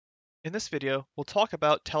In this video, we'll talk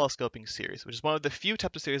about telescoping series, which is one of the few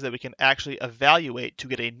types of series that we can actually evaluate to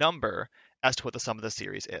get a number as to what the sum of the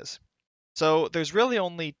series is. So there's really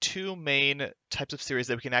only two main types of series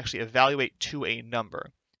that we can actually evaluate to a number,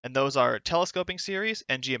 and those are telescoping series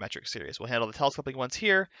and geometric series. We'll handle the telescoping ones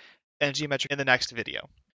here and geometric in the next video.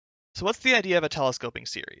 So what's the idea of a telescoping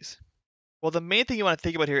series? Well, the main thing you want to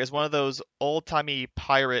think about here is one of those old-timey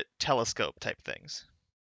pirate telescope type things.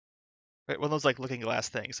 Right, one of those like looking glass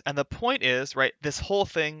things. And the point is, right, this whole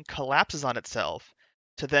thing collapses on itself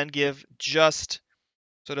to then give just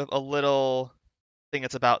sort of a little thing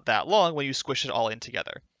that's about that long when you squish it all in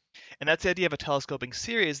together. And that's the idea of a telescoping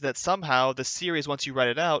series, that somehow the series, once you write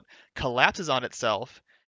it out, collapses on itself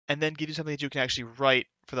and then gives you something that you can actually write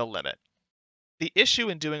for the limit. The issue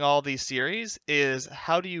in doing all these series is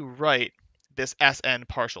how do you write this Sn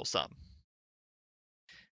partial sum?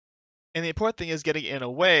 And the important thing is getting it in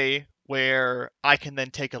a way where I can then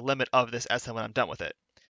take a limit of this Sn when I'm done with it.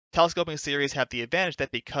 Telescoping series have the advantage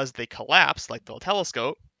that because they collapse, like the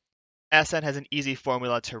telescope, Sn has an easy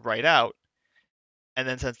formula to write out. And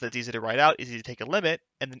then since that's easy to write out, easy to take a limit,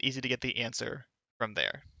 and then easy to get the answer from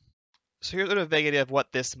there. So here's sort of a vague idea of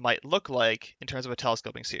what this might look like in terms of a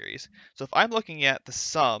telescoping series. So if I'm looking at the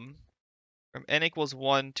sum from n equals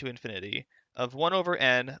 1 to infinity of 1 over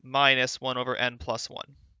n minus 1 over n plus 1.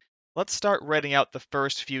 Let's start writing out the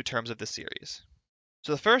first few terms of the series.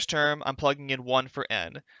 So the first term, I'm plugging in 1 for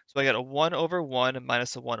n, so I get a 1 over 1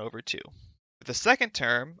 minus a 1 over 2. For the second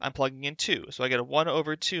term, I'm plugging in 2, so I get a 1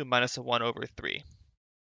 over 2 minus a 1 over 3.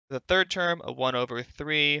 For the third term, a 1 over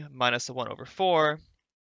 3 minus a 1 over 4.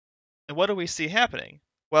 And what do we see happening?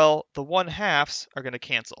 Well, the 1/2s are going to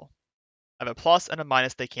cancel. I have a plus and a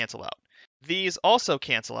minus, they cancel out. These also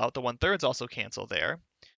cancel out, the 1/3s also cancel there,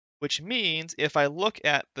 which means if I look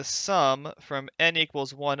at the sum from n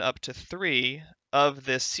equals 1 up to 3 of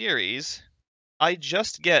this series, I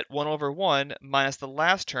just get 1 over 1 minus the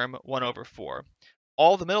last term, 1 over 4.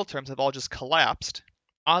 All the middle terms have all just collapsed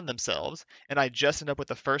on themselves, and I just end up with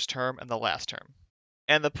the first term and the last term.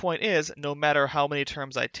 And the point is, no matter how many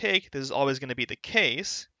terms I take, this is always going to be the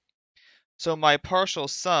case. So my partial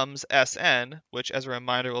sums Sn, which as a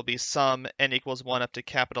reminder will be sum n equals 1 up to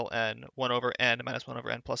capital N, 1 over n minus 1 over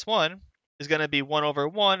n plus 1, is going to be 1 over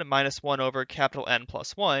 1 minus 1 over capital N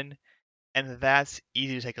plus 1, and that's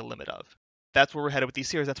easy to take a limit of. That's where we're headed with these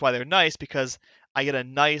series. That's why they're nice, because I get a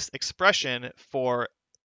nice expression for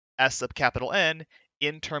S sub capital N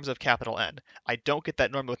in terms of capital N. I don't get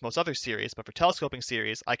that normally with most other series, but for telescoping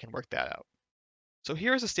series, I can work that out. So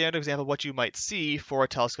here's a standard example of what you might see for a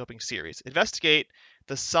telescoping series. Investigate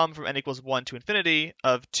the sum from n equals 1 to infinity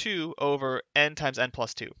of 2 over n times n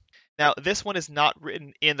plus 2. Now, this one is not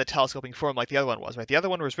written in the telescoping form like the other one was, right? The other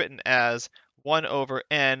one was written as 1 over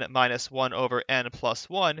n minus 1 over n plus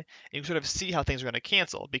 1. And you can sort of see how things are going to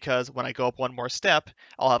cancel, because when I go up one more step,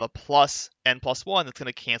 I'll have a plus n plus 1 that's going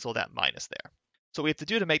to cancel that minus there. So what we have to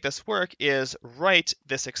do to make this work is write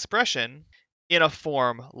this expression in a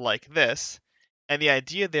form like this. And the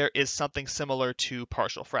idea there is something similar to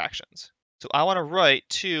partial fractions. So I want to write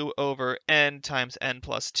 2 over n times n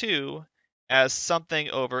plus 2 as something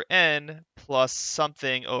over n plus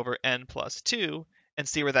something over n plus 2 and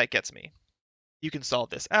see where that gets me. You can solve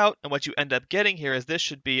this out, and what you end up getting here is this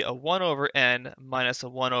should be a 1 over n minus a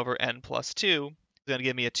 1 over n plus 2. It's going to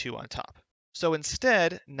give me a 2 on top. So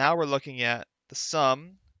instead, now we're looking at the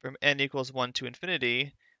sum from n equals 1 to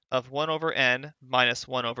infinity of 1 over n minus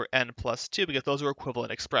 1 over n plus 2, because those are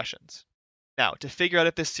equivalent expressions. Now, to figure out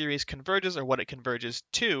if this series converges or what it converges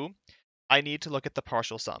to, I need to look at the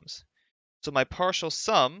partial sums. So my partial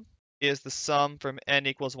sum is the sum from n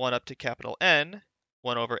equals 1 up to capital N,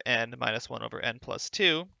 1 over n minus 1 over n plus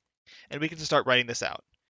 2, and we can just start writing this out.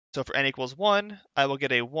 So for n equals 1, I will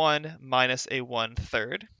get a 1 minus a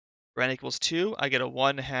 1/3. For n equals 2, I get a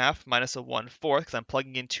 1/2 minus a 1/4, because I'm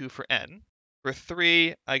plugging in 2 for n. For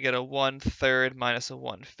 3, I get a 1/3 minus a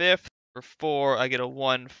 1/5. For 4, I get a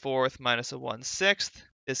 1/4 minus a 1/6.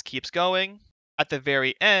 This keeps going. At the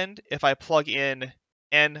very end, if I plug in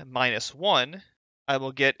n minus 1, I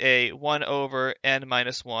will get a 1 over n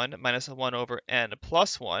minus 1 minus a 1 over n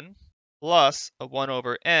plus 1 plus a 1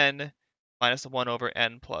 over n minus a 1 over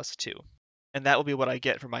n plus 2. And that will be what I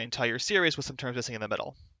get for my entire series with some terms missing in the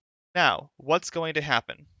middle. Now, what's going to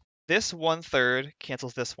happen? This 1/3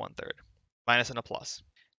 cancels this 1/3, minus and a plus.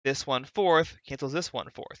 This 1/4 cancels this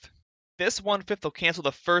 1/4. This 1/5 will cancel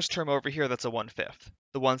the first term over here, that's a 1/5.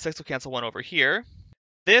 The 1/6 will cancel 1 over here.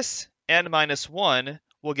 This n minus 1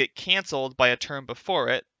 will get canceled by a term before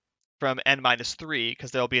it from n minus 3,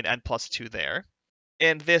 because there will be an n plus 2 there.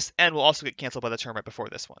 And this n will also get canceled by the term right before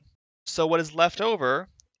this one. So what is left over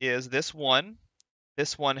is this 1,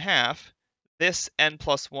 this 1/2, this n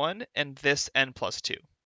plus 1, and this n plus 2.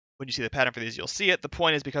 When you see the pattern for these, you'll see it. The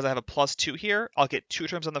point is because I have a plus 2 here, I'll get 2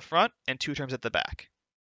 terms on the front and 2 terms at the back.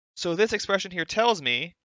 So this expression here tells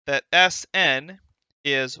me that Sn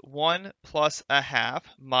is 1 plus a half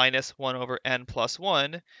minus 1 over n plus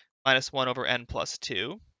 1 minus 1 over n plus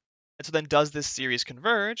 2. And so then does this series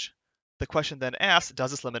converge? The question then asks,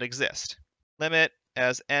 does this limit exist? Limit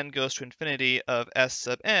as n goes to infinity of S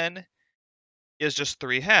sub n is just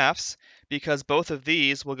 3/2 because both of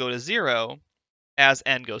these will go to 0 as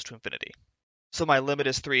n goes to infinity. So my limit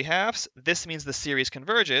is 3/2. This means the series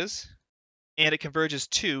converges, and it converges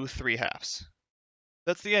to 3/2.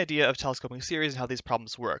 That's the idea of telescoping series and how these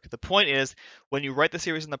problems work. The point is, when you write the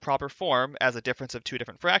series in the proper form as a difference of two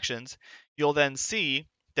different fractions, you'll then see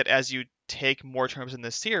that as you take more terms in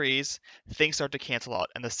this series, things start to cancel out,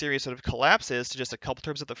 and the series sort of collapses to just a couple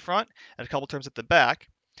terms at the front and a couple terms at the back.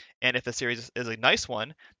 And if the series is a nice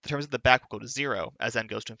one, the terms at the back will go to 0 as n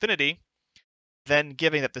goes to infinity, then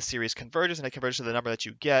giving that the series converges, and it converges to the number that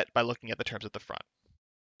you get by looking at the terms at the front.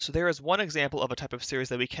 So there is one example of a type of series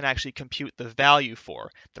that we can actually compute the value for.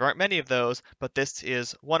 There aren't many of those, but this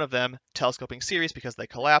is one of them, telescoping series, because they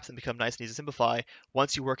collapse and become nice and easy to simplify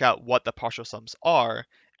once you work out what the partial sums are,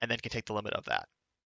 and then can take the limit of that.